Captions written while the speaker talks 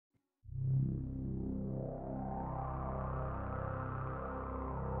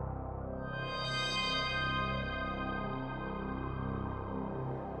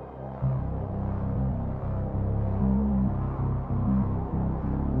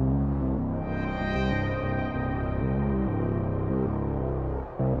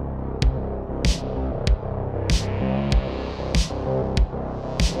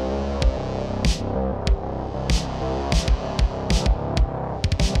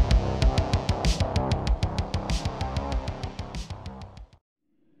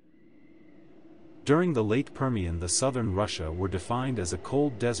During the late Permian, the southern Russia were defined as a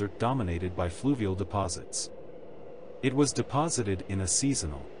cold desert dominated by fluvial deposits. It was deposited in a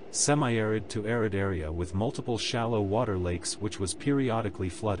seasonal, semi-arid to arid area with multiple shallow water lakes which was periodically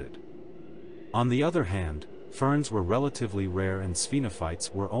flooded. On the other hand, ferns were relatively rare and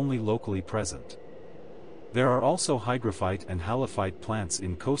sphenophytes were only locally present. There are also hygrophite and halophyte plants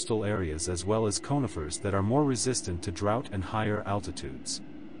in coastal areas as well as conifers that are more resistant to drought and higher altitudes.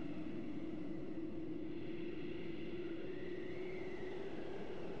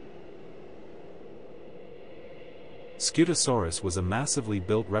 Scutosaurus was a massively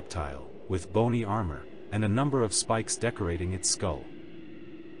built reptile, with bony armor, and a number of spikes decorating its skull.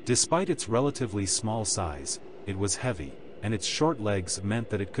 Despite its relatively small size, it was heavy, and its short legs meant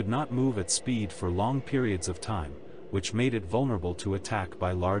that it could not move at speed for long periods of time, which made it vulnerable to attack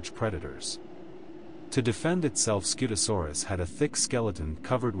by large predators. To defend itself, Scutosaurus had a thick skeleton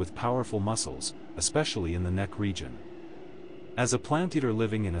covered with powerful muscles, especially in the neck region. As a plant-eater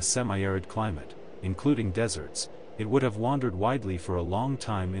living in a semi-arid climate, including deserts, it would have wandered widely for a long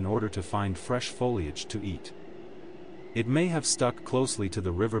time in order to find fresh foliage to eat. It may have stuck closely to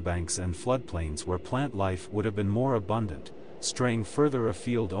the riverbanks and floodplains where plant life would have been more abundant, straying further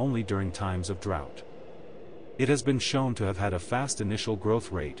afield only during times of drought. It has been shown to have had a fast initial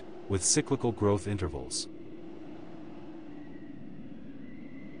growth rate, with cyclical growth intervals.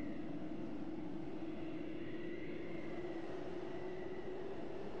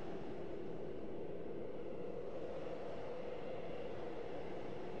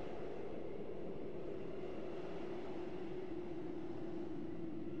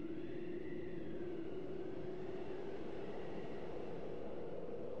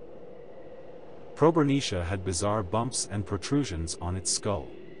 Proburnetia had bizarre bumps and protrusions on its skull.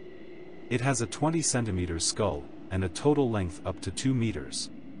 It has a 20 cm skull, and a total length up to 2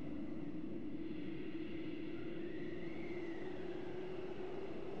 meters.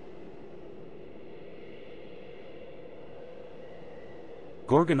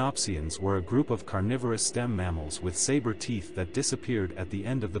 Gorgonopsians were a group of carnivorous stem mammals with saber teeth that disappeared at the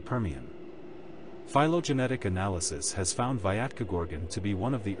end of the Permian. Phylogenetic analysis has found Viatkogorgon to be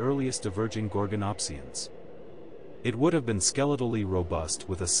one of the earliest diverging Gorgonopsians. It would have been skeletally robust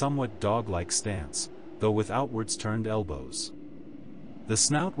with a somewhat dog-like stance, though with outwards turned elbows. The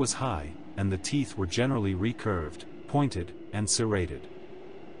snout was high, and the teeth were generally recurved, pointed, and serrated.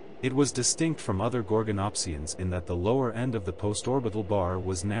 It was distinct from other Gorgonopsians in that the lower end of the postorbital bar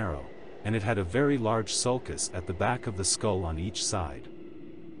was narrow, and it had a very large sulcus at the back of the skull on each side.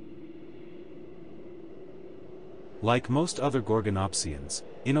 Like most other Gorgonopsians,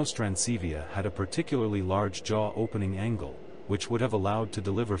 Inostrancevia had a particularly large jaw opening angle, which would have allowed to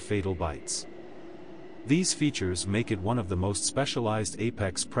deliver fatal bites. These features make it one of the most specialized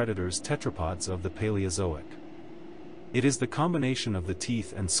apex predators tetrapods of the Paleozoic. It is the combination of the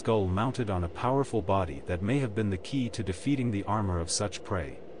teeth and skull mounted on a powerful body that may have been the key to defeating the armor of such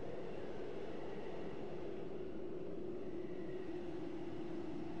prey.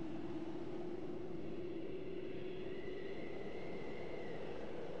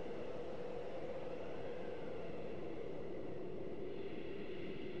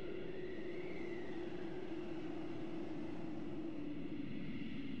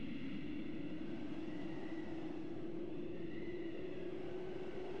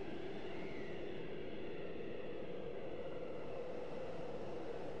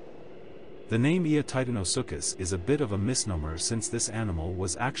 The name Eotitanosuchus is a bit of a misnomer since this animal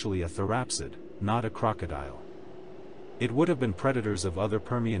was actually a therapsid, not a crocodile. It would have been predators of other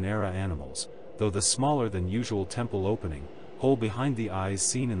Permian-era animals, though the smaller than usual temple opening, hole behind the eyes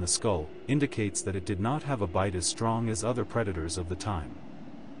seen in the skull, indicates that it did not have a bite as strong as other predators of the time.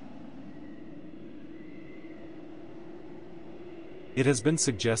 It has been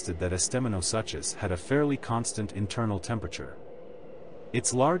suggested that Estemmenosuchus had a fairly constant internal temperature.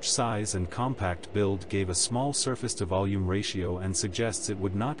 Its large size and compact build gave a small surface-to-volume ratio and suggests it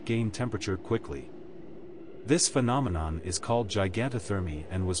would not gain temperature quickly. This phenomenon is called gigantothermy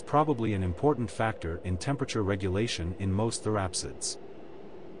and was probably an important factor in temperature regulation in most therapsids.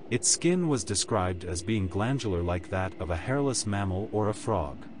 Its skin was described as being glandular like that of a hairless mammal or a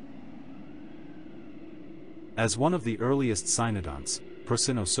frog. As one of the earliest cynodonts,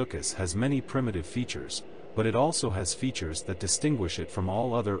 Procynosuchus has many primitive features, but it also has features that distinguish it from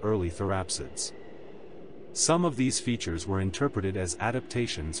all other early therapsids. Some of these features were interpreted as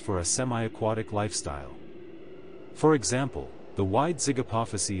adaptations for a semi-aquatic lifestyle. For example, the wide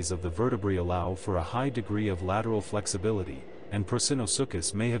zygapophyses of the vertebrae allow for a high degree of lateral flexibility, and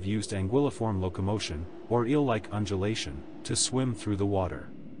Procynosuchus may have used anguilliform locomotion, or eel-like undulation, to swim through the water.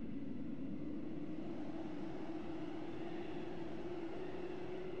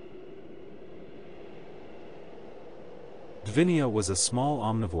 Dvinia was a small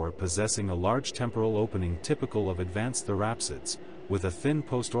omnivore possessing a large temporal opening typical of advanced therapsids, with a thin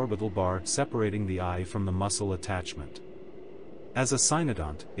postorbital bar separating the eye from the muscle attachment. As a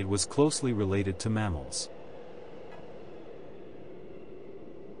cynodont, it was closely related to mammals.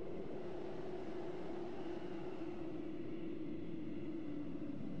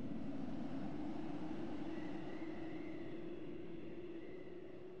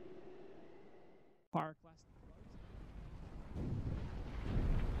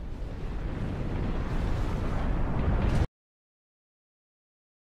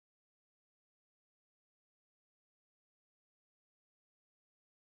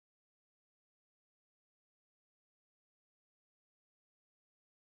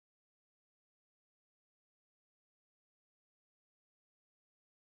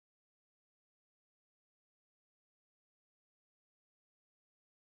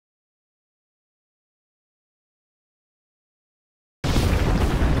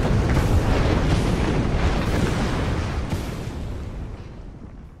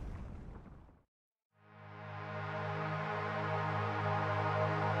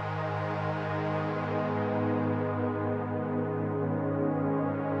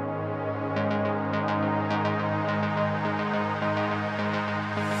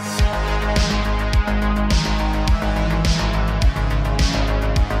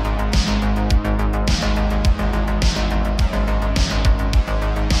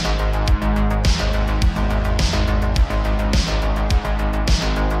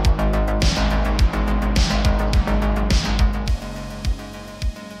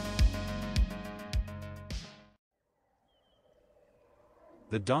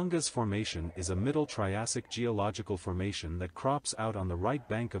 The DONGUZ Formation is a Middle Triassic geological formation that crops out on the right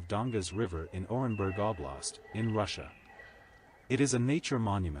bank of DONGUZ River in Orenburg Oblast, in Russia. It is a nature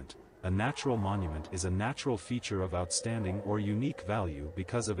monument. A natural monument is a natural feature of outstanding or unique value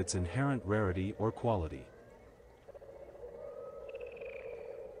because of its inherent rarity or quality.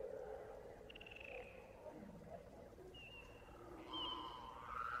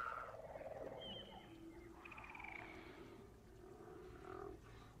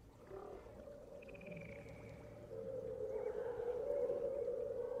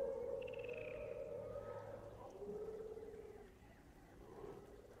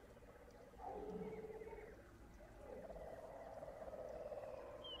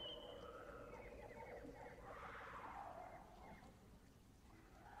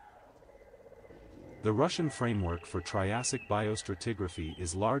 The Russian framework for Triassic biostratigraphy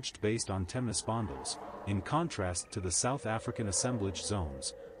is largely based on temnospondyls, in contrast to the South African assemblage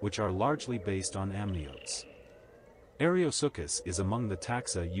zones, which are largely based on amniotes. Eryosuchus is among the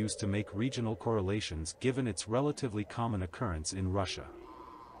taxa used to make regional correlations given its relatively common occurrence in Russia.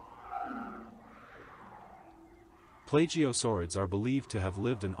 Plagiosaurids are believed to have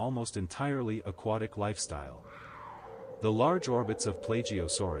lived an almost entirely aquatic lifestyle. The large orbits of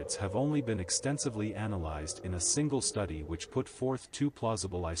plagiosaurids have only been extensively analyzed in a single study which put forth two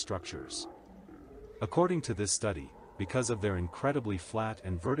plausible eye structures. According to this study, because of their incredibly flat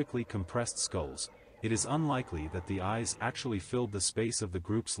and vertically compressed skulls, it is unlikely that the eyes actually filled the space of the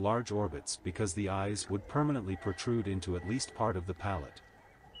group's large orbits because the eyes would permanently protrude into at least part of the palate.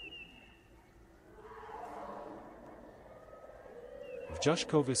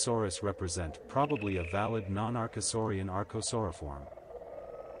 Vjushkovisaurus represent probably a valid non-archosaurian archosauriform.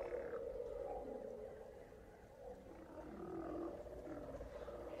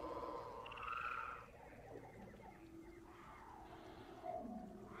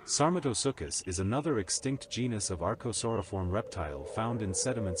 Sarmatosuchus is another extinct genus of archosauriform reptile found in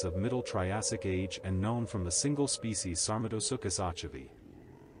sediments of Middle Triassic age and known from the single species Sarmatosuchus achavi.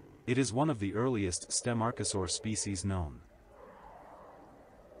 It is one of the earliest stem archosaur species known.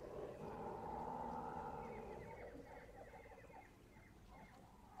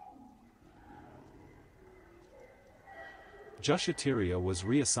 Jushatyria was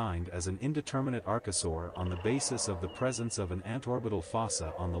reassigned as an indeterminate archosaur on the basis of the presence of an antorbital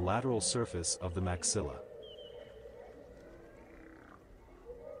fossa on the lateral surface of the maxilla.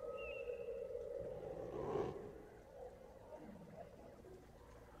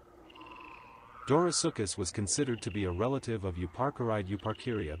 Dorosuchus was considered to be a relative of Euparkeride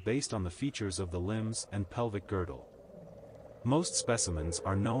Euparkeria based on the features of the limbs and pelvic girdle. Most specimens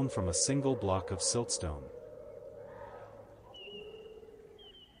are known from a single block of siltstone.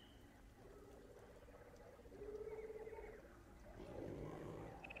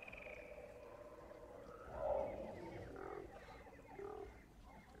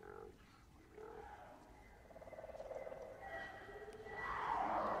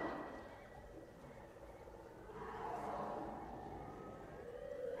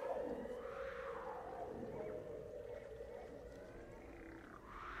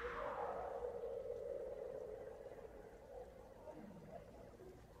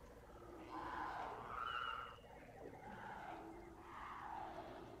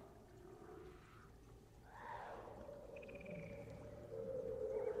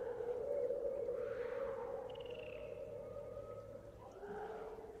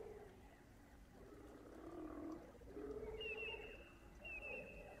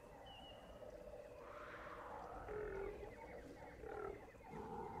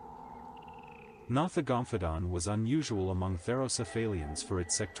 Nothogomphodon was unusual among therocephalians for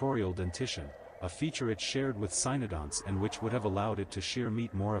its sectorial dentition, a feature it shared with cynodonts and which would have allowed it to shear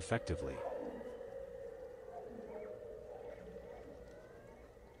meat more effectively.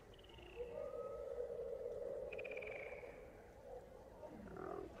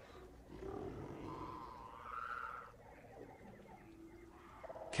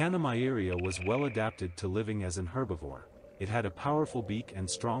 Canamieria was well adapted to living as an herbivore. It had a powerful beak and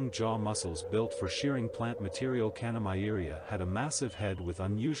strong jaw muscles built for shearing plant material. Canamieria had a massive head with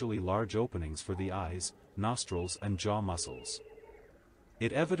unusually large openings for the eyes, nostrils and jaw muscles.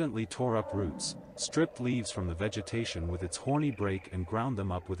 It evidently tore up roots, stripped leaves from the vegetation with its horny beak and ground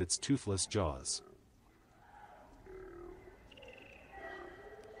them up with its toothless jaws.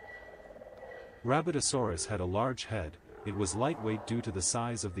 Rabbitosaurus had a large head. It was lightweight due to the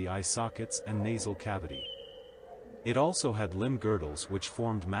size of the eye sockets and nasal cavity. It also had limb girdles which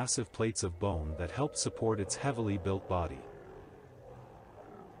formed massive plates of bone that helped support its heavily built body.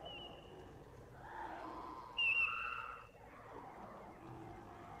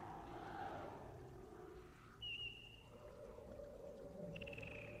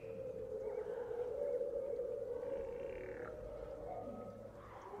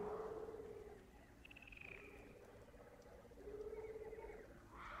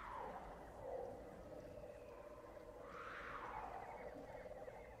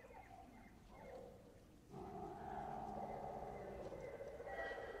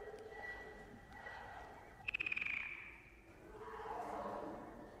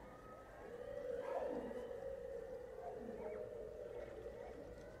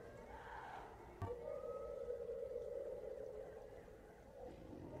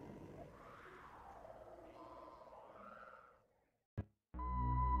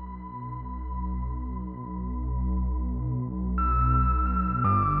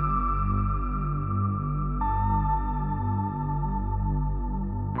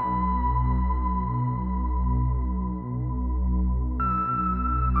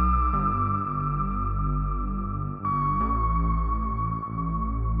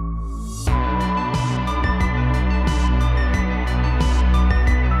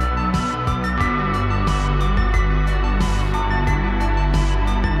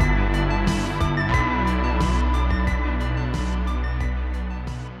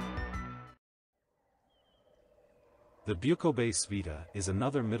 The BUKOBAY SVITA is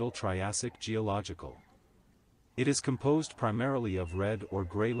another Middle Triassic geological. It is composed primarily of red or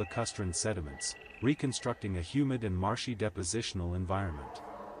gray lacustrine sediments, reconstructing a humid and marshy depositional environment.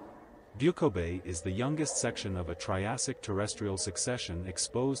 BUKOBAY is the youngest section of a Triassic terrestrial succession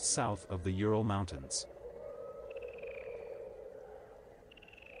exposed south of the Ural Mountains.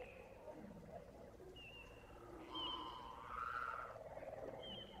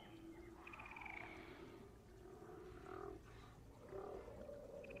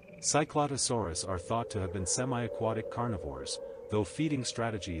 Cyclotosaurus are thought to have been semi-aquatic carnivores, though feeding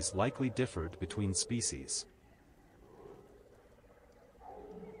strategies likely differed between species.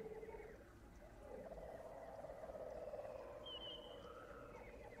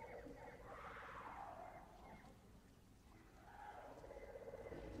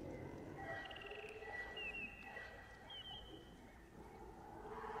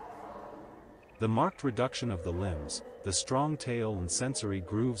 The marked reduction of the limbs, the strong tail and sensory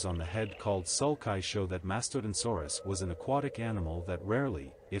grooves on the head called sulci show that Mastodonsaurus was an aquatic animal that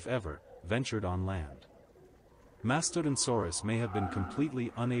rarely, if ever, ventured on land. Mastodonsaurus may have been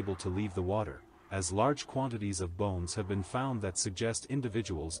completely unable to leave the water, as large quantities of bones have been found that suggest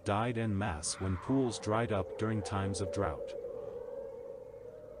individuals died en masse when pools dried up during times of drought.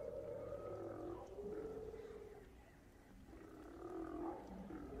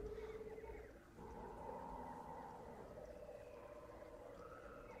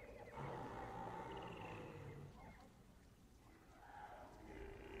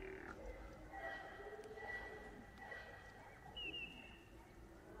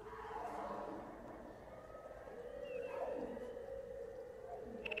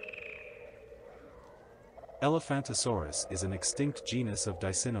 Elephantosaurus is an extinct genus of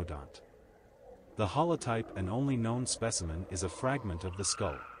Dicynodont. The holotype and only known specimen is a fragment of the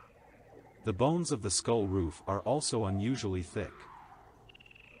skull. The bones of the skull roof are also unusually thick.